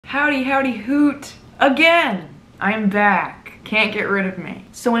Howdy, howdy, hoot. Again, I'm back. Can't get rid of me.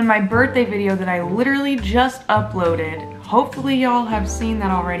 So in my birthday video that I literally just uploaded, hopefully y'all have seen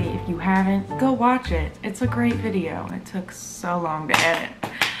that already. If you haven't, go watch it. It's a great video. It took so long to edit.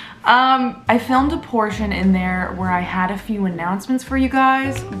 I filmed a portion in there where I had a few announcements for you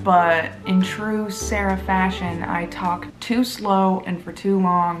guys, but in true Sarah fashion, I talked too slow and for too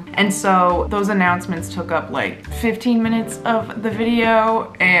long. And so those announcements took up like 15 minutes of the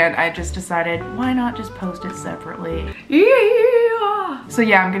video, and I just decided, why not just post it separately? Yeah! So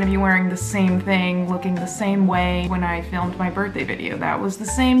yeah, I'm gonna be wearing the same thing, looking the same way when I filmed my birthday video. That was the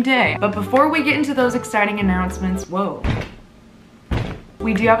same day. But before we get into those exciting announcements, whoa.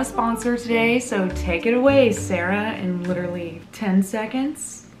 We do have a sponsor today, so take it away, Sarah, in literally 10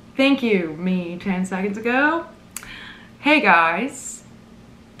 seconds. Thank you, me 10 seconds ago. Hey guys,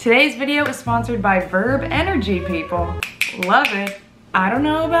 today's video is sponsored by Verb Energy, people. Love it. I don't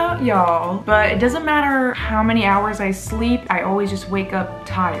know about y'all, but it doesn't matter how many hours I sleep, I always just wake up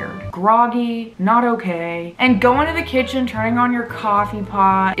tired, groggy, not okay. And going to the kitchen, turning on your coffee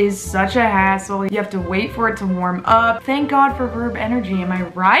pot is such a hassle. You have to wait for it to warm up. Thank God for Verb Energy, am I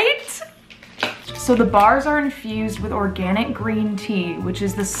right? So the bars are infused with organic green tea, which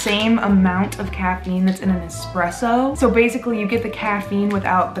is the same amount of caffeine that's in an espresso. So basically you get the caffeine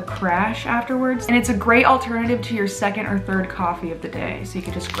without the crash afterwards. And it's a great alternative to your second or third coffee of the day. So you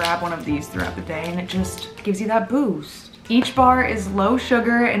can just grab one of these throughout the day and it just gives you that boost. Each bar is low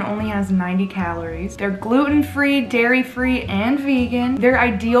sugar and only has 90 calories. They're gluten-free, dairy-free, and vegan. They're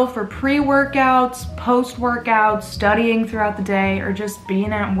ideal for pre-workouts, post-workouts, studying throughout the day, or just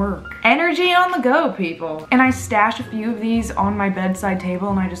being at work. Energy on the go, people. And I stash a few of these on my bedside table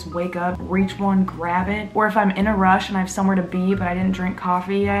and I just wake up, reach one, grab it. Or if I'm in a rush and I have somewhere to be but I didn't drink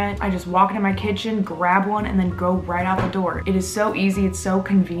coffee yet, I just walk into my kitchen, grab one, and then go right out the door. It is so easy, it's so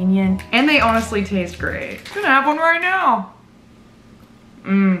convenient, and they honestly taste great. I'm gonna have one right now.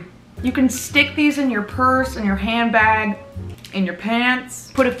 You can stick these in your purse, in your handbag, in your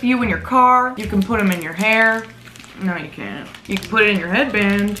pants, put a few in your car. You can put them in your hair. No, you can't. You can put it in your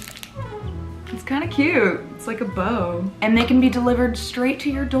headband. It's kind of cute. It's like a bow. And they can be delivered straight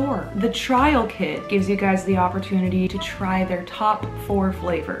to your door. The trial kit gives you guys the opportunity to try their top 4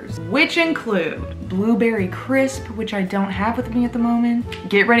 flavors, which include blueberry crisp, which I don't have with me at the moment.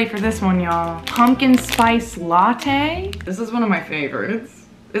 Get ready for this one, y'all. Pumpkin spice latte. This is one of my favorites.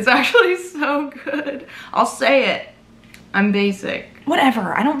 It's actually so good. I'll say it. I'm basic.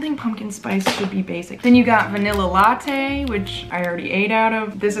 Whatever, I don't think pumpkin spice should be basic. Then you got vanilla latte, which I already ate out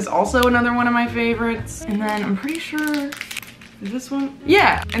of. This is also another one of my favorites. And then I'm pretty sure, is this one?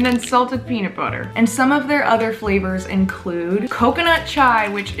 Yeah, and then salted peanut butter. And some of their other flavors include coconut chai,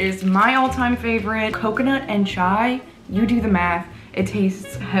 which is my all-time favorite. Coconut and chai, you do the math. It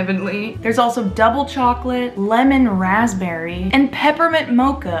tastes heavenly. There's also double chocolate, lemon raspberry, and peppermint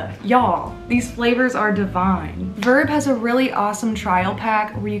mocha. Y'all, these flavors are divine. Verb has a really awesome trial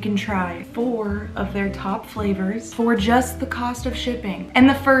pack where you can try 4 of their top flavors for just the cost of shipping. And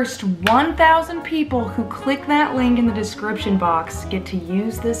the first 1,000 people who click that link in the description box get to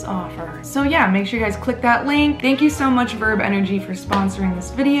use this offer. So yeah, make sure you guys click that link. Thank you so much, Verb Energy, for sponsoring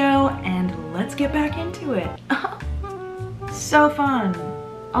this video, and let's get back into it. So fun.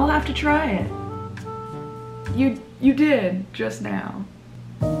 I'll have to try it. You did just now.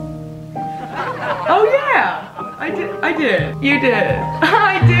 Oh yeah, I did. You did.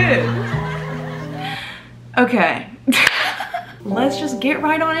 I did. Okay. Let's just get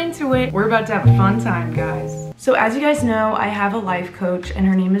right on into it. We're about to have a fun time, guys. So as you guys know, I have a life coach and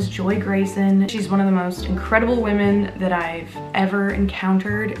her name is Graysen. She's one of the most incredible women that I've ever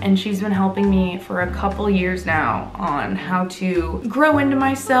encountered, and she's been helping me for a couple years now on how to grow into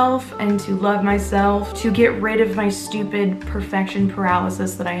myself and to love myself, to get rid of my stupid perfection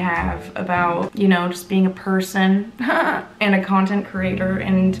paralysis that I have about, you know, just being a person and a content creator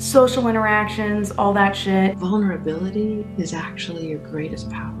and social interactions, all that shit. Vulnerability is actually your greatest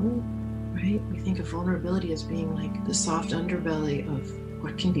power. Right? We think of vulnerability as being like the soft underbelly of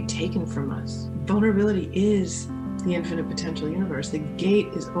what can be taken from us. Vulnerability is the infinite potential universe. The gate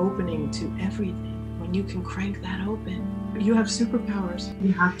is opening to everything. When you can crank that open, you have superpowers.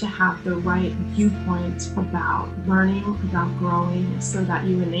 You have to have the right viewpoint about learning, about growing, so that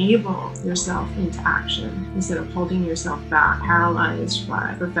you enable yourself into action instead of holding yourself back, paralyzed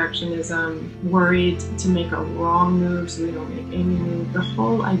by perfectionism, worried to make a wrong move so we don't make any move. The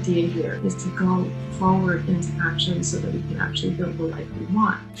whole idea here is to go forward into action so that we can actually build the life we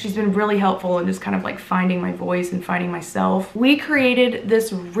want. She's been really helpful in just kind of like finding my voice and finding myself. We created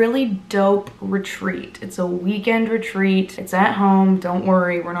this really dope retreat. It's a weekend retreat retreat. It's at home. Don't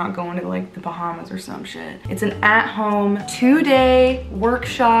worry, we're not going to like the Bahamas or some shit. It's an at-home 2-day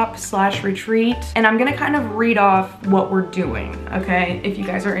workshop / retreat. And I'm gonna kind of read off what we're doing, okay? If you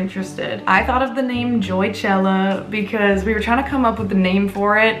guys are interested. I thought of the name Joycella because we were trying to come up with the name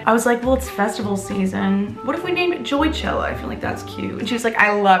for it. I was like, well, it's festival season. What if we name it Joycella? I feel like that's cute. And she was like,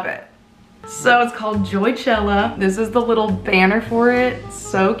 I love it. So it's called Joycella. This is the little banner for it.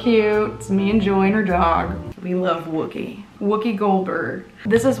 So cute. It's me and Joy and her dog. We love Wookie. Wookie Goldberg.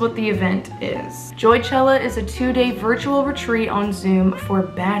 This is what the event is. Joycella is a 2-day virtual retreat on Zoom for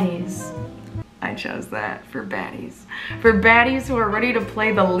baddies. I chose that, for baddies. For baddies who are ready to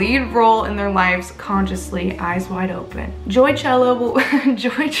play the lead role in their lives consciously, eyes wide open. Joycella will,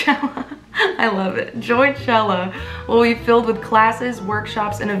 Joycella, I love it. Joycella will be filled with classes,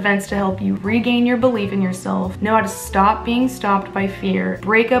 workshops, and events to help you regain your belief in yourself, know how to stop being stopped by fear,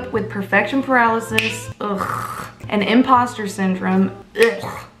 break up with perfection paralysis, ugh, and imposter syndrome,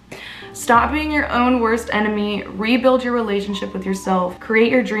 ugh. Stop being your own worst enemy, rebuild your relationship with yourself,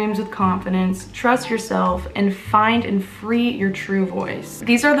 create your dreams with confidence, trust yourself, and find and free your true voice.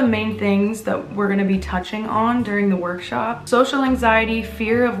 These are the main things that we're gonna be touching on during the workshop. Social anxiety,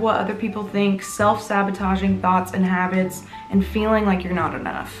 fear of what other people think, self-sabotaging thoughts and habits, and feeling like you're not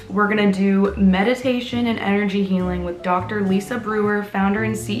enough. We're gonna do meditation and energy healing with Dr. Lisa Brewer, founder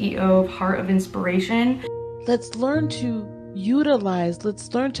and CEO of Heart of Inspiration. Let's learn to utilize,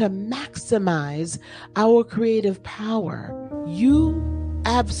 let's learn to maximize our creative power. You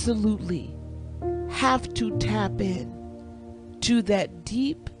absolutely have to tap in to that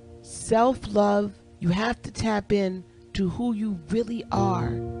deep self-love. You have to tap in to who you really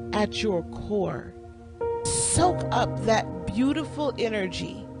are at your core. Soak up that beautiful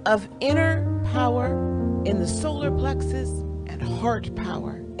energy of inner power in the solar plexus and heart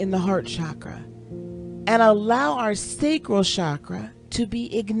power in the heart chakra. And allow our sacral chakra to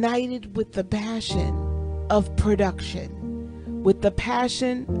be ignited with the passion of production, with the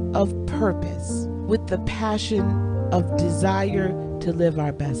passion of purpose, with the passion of desire to live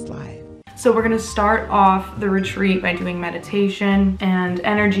our best life. So we're gonna start off the retreat by doing meditation and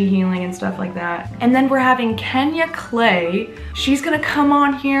energy healing and stuff like that. And then we're having Kenya Clay. She's gonna come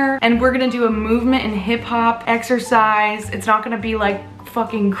on here and we're gonna do a movement and hip hop exercise. It's not gonna be like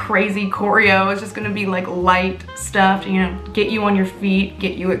fucking crazy choreo. It's just gonna be like light stuff to, you know, get you on your feet,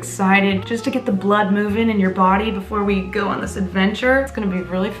 get you excited, just to get the blood moving in your body before we go on this adventure. It's gonna be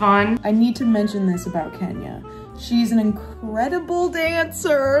really fun. I need to mention this about Kenya. She's an incredible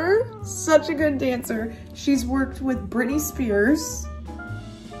dancer, such a good dancer. She's worked with Britney Spears,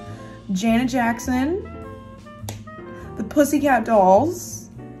 Janet Jackson, the Pussycat Dolls,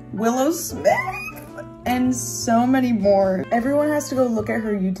 Willow Smith, and so many more. Everyone has to go look at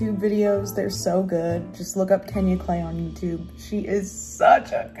her YouTube videos. They're so good. Just look up Kenya Clay on YouTube. She is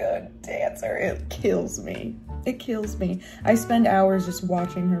such a good dancer. It kills me. It kills me. I spend hours just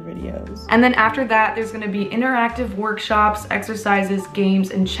watching her videos. And then after that, there's gonna be interactive workshops, exercises,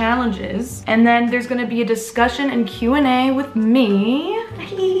 games, and challenges. And then there's gonna be a discussion and Q&A with me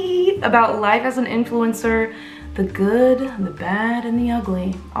about life as an influencer, the good, the bad, and the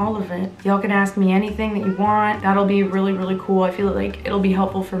ugly, all of it. Y'all can ask me anything that you want. That'll be really, really cool. I feel like it'll be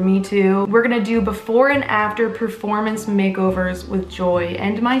helpful for me too. We're gonna do before and after performance makeovers with Joy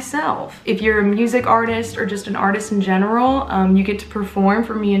and myself. If you're a music artist or just an artist in general, you get to perform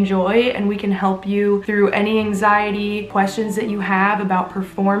for me and Joy, and we can help you through any anxiety, questions that you have about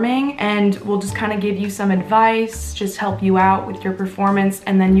performing, and we'll just kind of give you some advice, just help you out with your performance,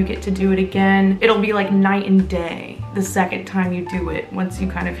 and then you get to do it again. It'll be like night and day the second time you do it, once you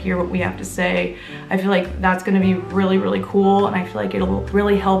kind of hear what we have to say. I feel like that's gonna be really, really cool, and I feel like it'll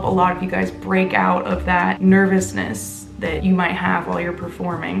really help a lot of you guys break out of that nervousness that you might have while you're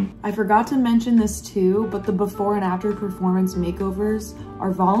performing. I forgot to mention this too, but the before and after performance makeovers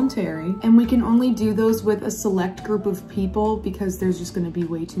are voluntary, and we can only do those with a select group of people because there's just gonna be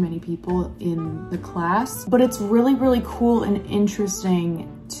way too many people in the class. But it's really, really cool and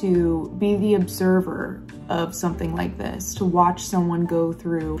interesting to be the observer of something like this, to watch someone go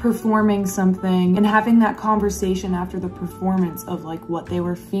through performing something and having that conversation after the performance of like what they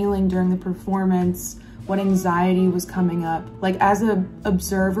were feeling during the performance, what anxiety was coming up. Like as an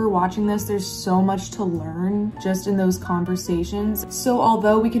observer watching this, there's so much to learn just in those conversations. So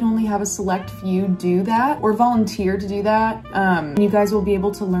although we can only have a select few do that or volunteer to do that, you guys will be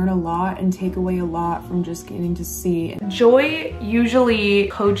able to learn a lot and take away a lot from just getting to see. Joy usually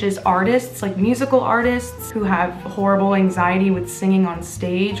coaches artists, like musical artists who have horrible anxiety with singing on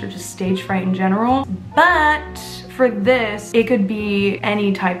stage or just stage fright in general. But for this, it could be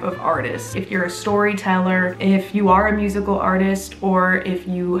any type of artist. If you're a storyteller, storyteller, if you are a musical artist, or if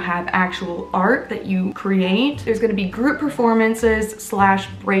you have actual art that you create. There's gonna be group performances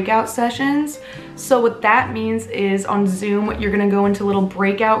 / breakout sessions. So what that means is on Zoom, you're gonna go into little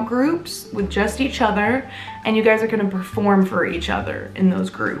breakout groups with just each other, and you guys are gonna perform for each other in those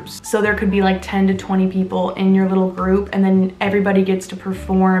groups. So there could be like 10 to 20 people in your little group, and then everybody gets to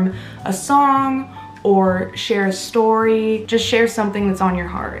perform a song or share a story. Just share something that's on your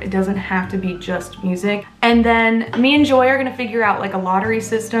heart. It doesn't have to be just music. And then me and Joy are gonna figure out like a lottery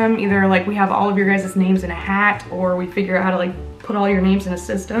system. Either like we have all of your guys' names in a hat, or we figure out how to like put all your names in a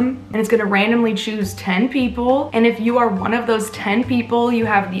system, and it's gonna randomly choose 10 people. And if you are one of those 10 people, you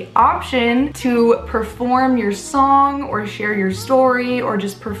have the option to perform your song or share your story or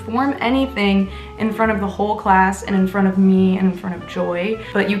just perform anything in front of the whole class and in front of me and in front of Joy.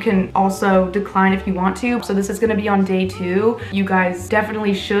 But you can also decline if you want to. So this is gonna be on day 2. You guys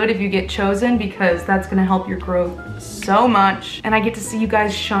definitely should if you get chosen, because that's gonna help your growth so much. And I get to see you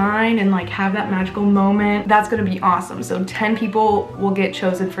guys shine and like have that magical moment. That's gonna be awesome. So 10 people will get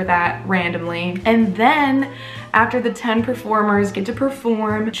chosen for that randomly. And then after the 10 performers get to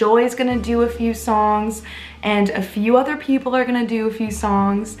perform, Joy is gonna do a few songs, and a few other people are gonna do a few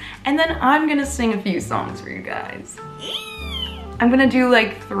songs, and then I'm gonna sing a few songs for you guys. I'm gonna do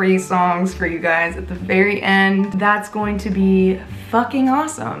like 3 songs for you guys at the very end. That's going to be fucking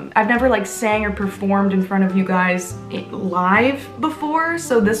awesome. I've never like sang or performed in front of you guys live before,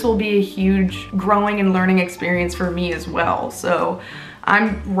 so this will be a huge growing and learning experience for me as well. So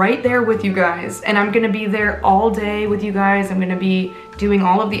I'm right there with you guys, and I'm gonna be there all day with you guys. I'm gonna be doing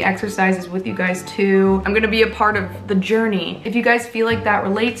all of the exercises with you guys too. I'm gonna be a part of the journey. If you guys feel like that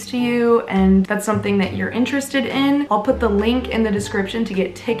relates to you and that's something that you're interested in, I'll put the link in the description to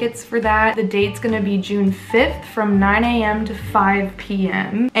get tickets for that. The date's gonna be June 5th from 9 a.m. to 5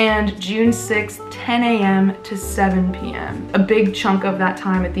 p.m. and June 6th, 10 a.m. to 7 p.m. A big chunk of that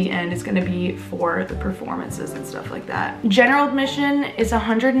time at the end is gonna be for the performances and stuff like that. General admission is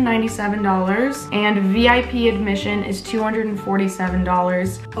 $197 and VIP admission is $247.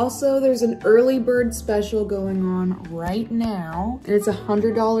 Also, there's an early bird special going on right now, and it's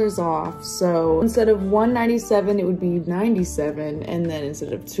 $100 off. So instead of $197, it would be $97, and then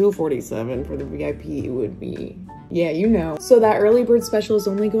instead of $247 for the VIP, it would be, yeah, you know. So that early bird special is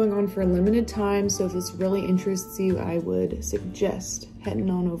only going on for a limited time, so if this really interests you, I would suggest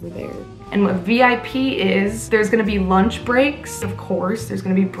heading on over there. And what VIP is, there's gonna be lunch breaks, of course. There's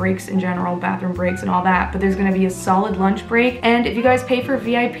gonna be breaks in general, bathroom breaks and all that, but there's gonna be a solid lunch break. And if you guys pay for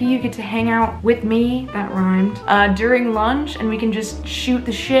VIP, you get to hang out with me, that rhymed, during lunch, and we can just shoot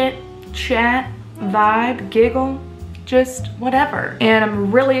the shit, chat, vibe, giggle, just whatever. And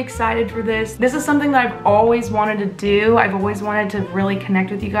I'm really excited for this. This is something that I've always wanted to do. I've always wanted to really connect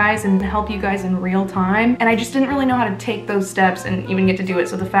with you guys and help you guys in real time. And I just didn't really know how to take those steps and even get to do it.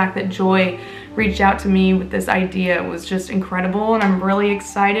 So the fact that Joy reached out to me with this idea was just incredible. And I'm really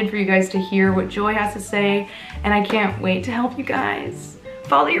excited for you guys to hear what Joy has to say. And I can't wait to help you guys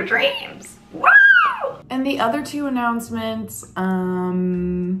follow your dreams. Woo! And the other 2 announcements,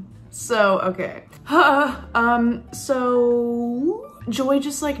 so Joy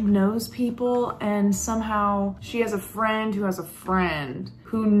just like knows people, and somehow she has a friend who has a friend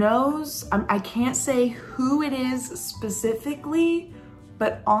who knows, I can't say who it is specifically,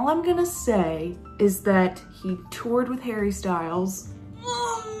 but all I'm gonna say is that he toured with Harry Styles.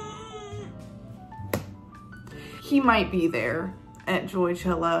 He might be there at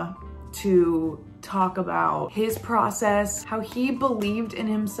Joychilla to talk about his process, how he believed in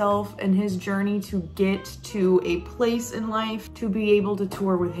himself and his journey to get to a place in life to be able to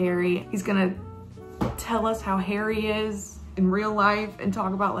tour with Harry. He's gonna tell us how Harry is in real life and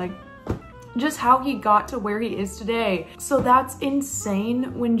talk about like just how he got to where he is today. So that's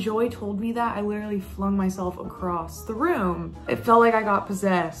insane. When Joy told me that, I literally flung myself across the room. It felt like I got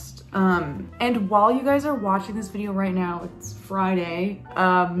possessed. And while you guys are watching this video right now, it's Friday,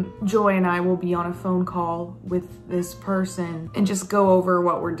 Joy and I will be on a phone call with this person and just go over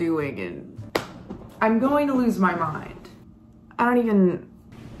what we're doing, and I'm going to lose my mind. I don't even,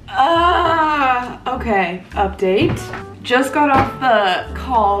 okay, update. Just got off the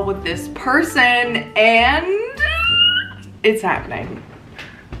call with this person and it's happening.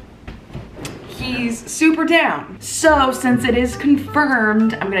 He's super down. So since it is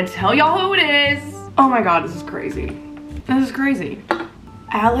confirmed, I'm gonna tell y'all who it is. Oh my God, this is crazy. This is crazy.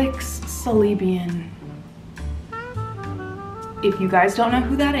 Alex Salebian. If you guys don't know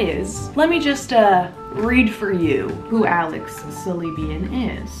who that is, let me just read for you who Alex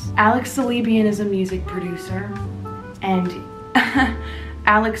Salebian is. Alex Salebian is a music producer, and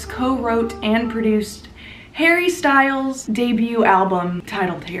Alex co-wrote and produced Harry Styles' debut album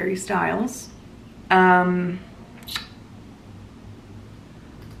titled Harry Styles. And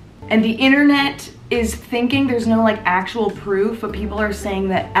the internet is thinking, there's no like actual proof, but people are saying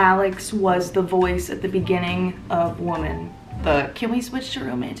that Alex was the voice at the beginning of Woman. Can we switch to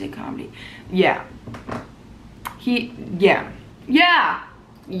romantic comedy? Yeah. Yep.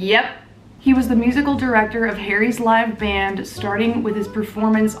 He was the musical director of Harry's live band, starting with his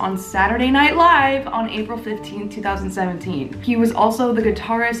performance on Saturday Night Live on April 15, 2017. He was also the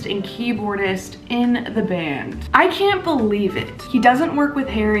guitarist and keyboardist in the band. I can't believe it. He doesn't work with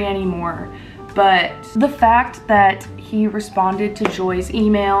Harry anymore, but the fact that he responded to Joy's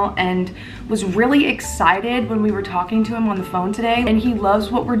email and was really excited when we were talking to him on the phone today, and he loves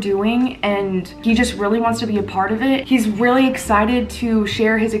what we're doing and he just really wants to be a part of it. He's really excited to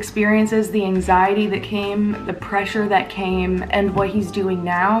share his experiences, the anxiety that came, the pressure that came, and what he's doing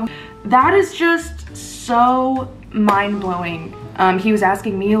now. That is just so mind-blowing. He was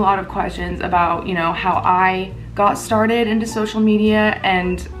asking me a lot of questions about, you know, how I got started into social media,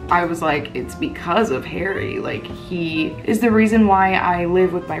 and I was like, it's because of Harry. Like, he is the reason why I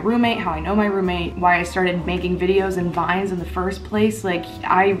live with my roommate, how I know my roommate, why I started making videos and vines in the first place. Like,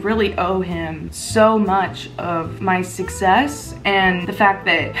 I really owe him so much of my success, and the fact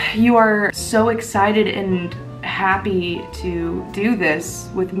that you are so excited and happy to do this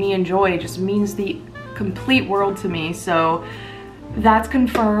with me and Joy just means the complete world to me. So that's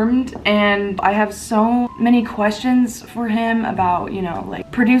confirmed, and I have so many questions for him about, you know,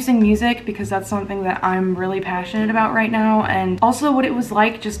 like producing music, because that's something that I'm really passionate about right now, and also what it was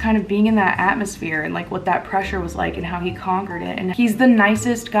like just kind of being in that atmosphere and like what that pressure was like and how he conquered it. And he's the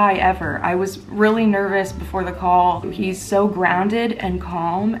nicest guy ever. I was really nervous before the call. He's so grounded and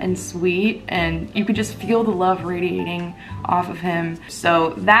calm and sweet, and you could just feel the love radiating off of him.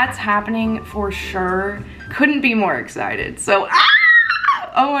 So that's happening for sure. Couldn't be more excited. So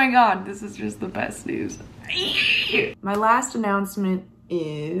oh my god, this is just the best news. My last announcement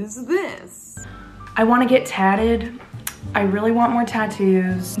is this. I want to get tatted. I really want more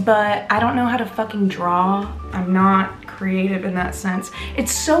tattoos, but I don't know how to fucking draw. I'm not creative in that sense.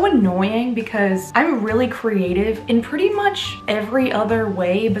 It's so annoying because I'm really creative in pretty much every other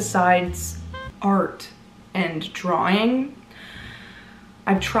way besides art and drawing.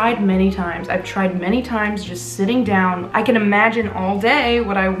 I've tried many times. I've tried many times just sitting down. I can imagine all day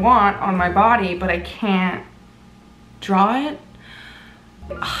what I want on my body, but I can't draw it.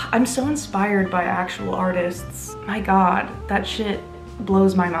 I'm so inspired by actual artists. My god, that shit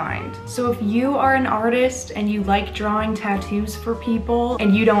blows my mind. So if you are an artist and you like drawing tattoos for people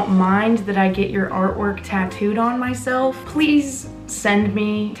and you don't mind that I get your artwork tattooed on myself, please send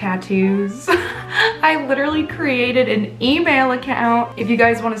me tattoos. I literally created an email account if you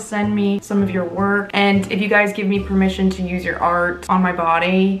guys want to send me some of your work, and if you guys give me permission to use your art on my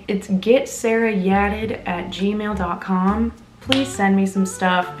body. It's getsarahyadid@gmail.com. Please send me some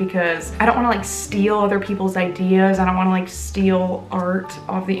stuff, because I don't want to like steal other people's ideas. I don't want to like steal art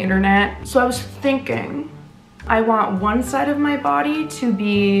off the internet. So I was thinking, I want one side of my body to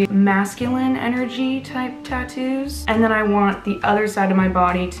be masculine energy type tattoos, and then I want the other side of my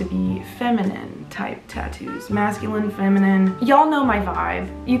body to be feminine type tattoos. Masculine, feminine. Y'all know my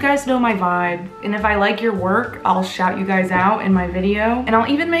vibe. You guys know my vibe. And if I like your work, I'll shout you guys out in my video. And I'll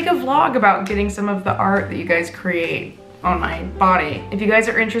even make a vlog about getting some of the art that you guys create on my body. If you guys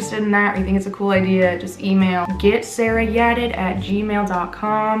are interested in that, or you think it's a cool idea, just email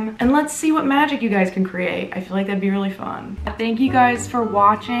getsarahyadid@gmail.com and let's see what magic you guys can create. I feel like that'd be really fun. Thank you guys for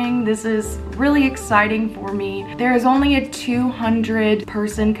watching. This is really exciting for me. There is only a 200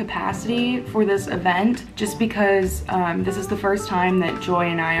 person capacity for this event, just because this is the first time that Joy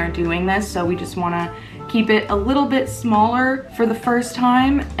and I are doing this, so we just want to keep it a little bit smaller for the first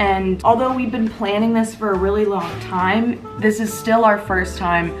time. And although we've been planning this for a really long time, this is still our first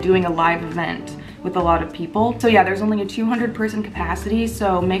time doing a live event with a lot of people. So yeah, there's only a 200 person capacity,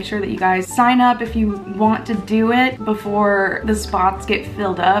 so make sure that you guys sign up if you want to do it before the spots get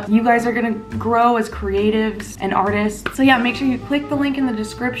filled up. You guys are gonna grow as creatives and artists. So yeah, make sure you click the link in the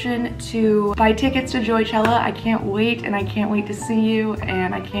description to buy tickets to Joychella. I can't wait, and I can't wait to see you,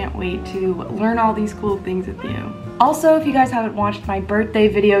 and I can't wait to learn all these cool things with you. Also, if you guys haven't watched my birthday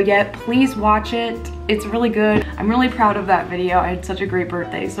video yet, please watch it. It's really good. I'm really proud of that video. I had such a great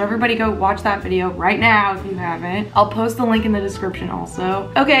birthday. So everybody go watch that video right now if you haven't. I'll post the link in the description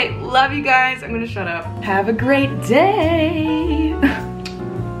also. Okay, love you guys. I'm gonna shut up. Have a great day.